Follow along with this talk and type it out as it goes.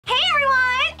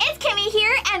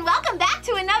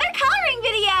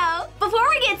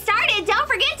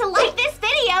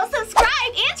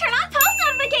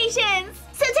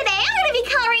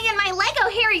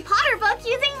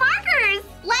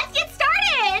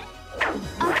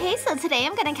today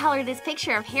I'm gonna color this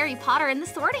picture of Harry Potter in the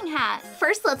Sorting Hat.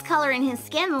 First, let's color in his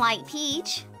skin light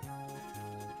peach.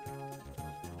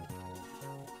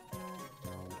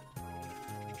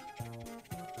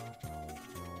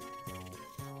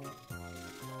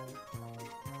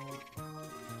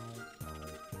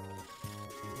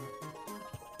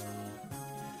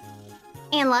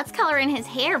 And let's color in his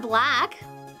hair black.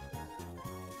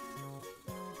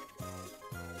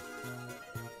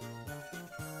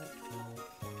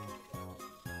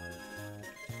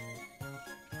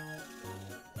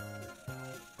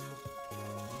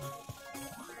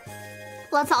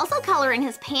 Let's also color in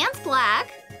his pants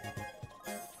black.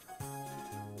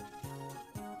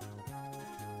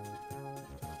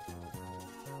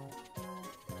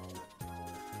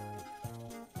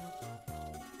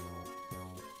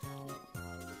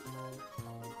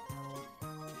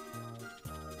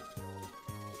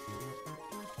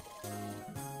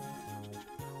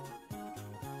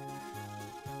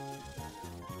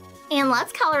 And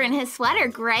let's color in his sweater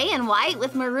gray and white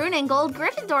with maroon and gold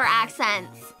Gryffindor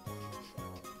accents.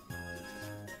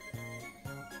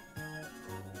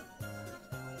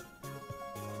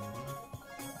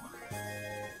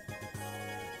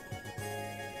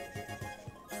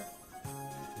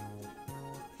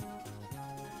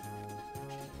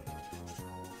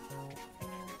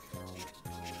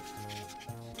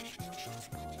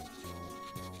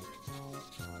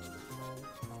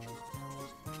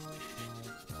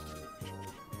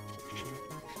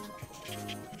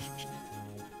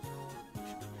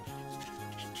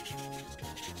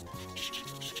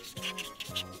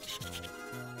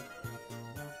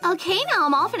 Okay, now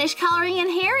I'm all finished coloring in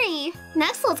Harry.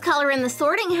 Next, let's color in the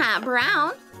Sorting Hat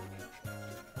brown.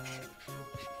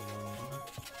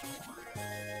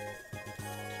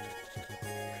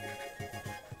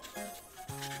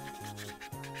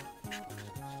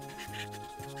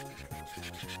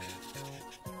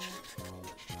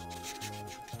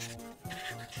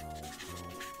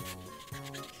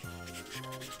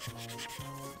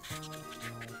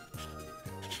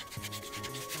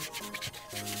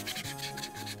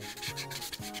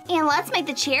 And let's make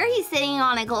the chair he's sitting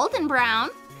on a golden brown.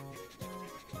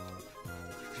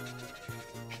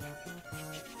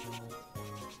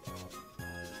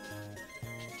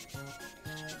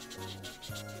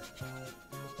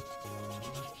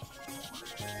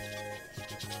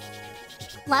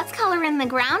 Let's color in the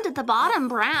ground at the bottom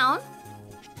brown.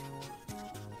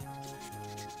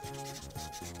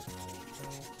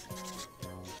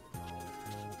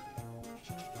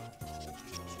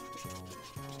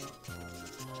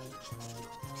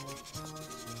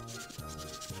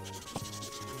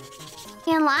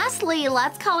 And lastly,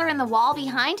 let's color in the wall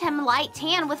behind him light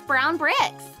tan with brown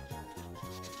bricks.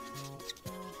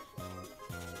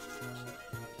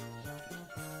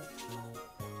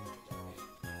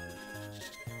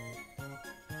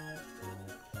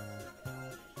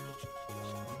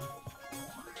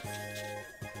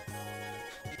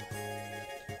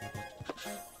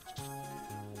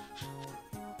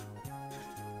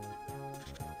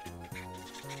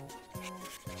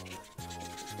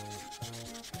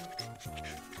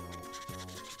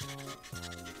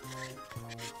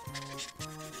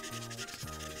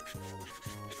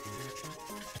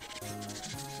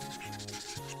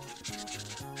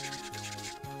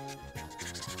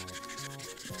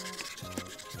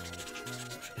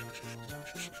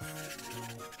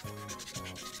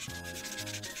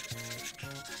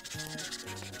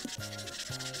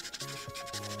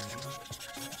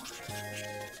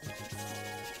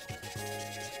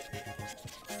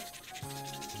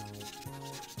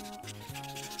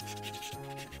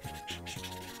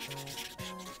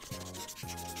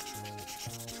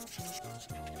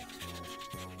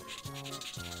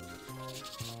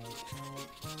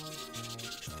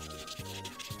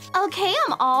 Okay,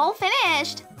 I'm all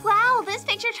finished. Wow, this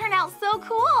picture turned out so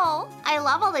cool. I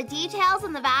love all the details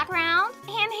in the background,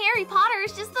 and Harry Potter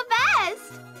is just the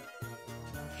best.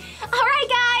 Alright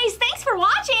guys, thanks for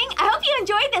watching. I hope you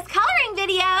enjoyed this coloring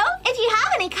video. If you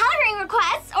have any coloring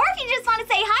requests, or if you just want to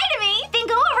say hi to me, then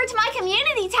go over to my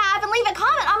community tab and leave a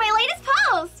comment on my latest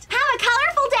post. Have a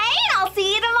colorful day, and I'll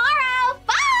see you tomorrow.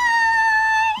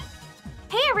 Bye!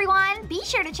 Hey everyone, be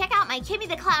sure to check out my Kimmi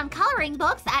the Clown coloring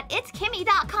books at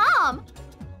itskimmi.com.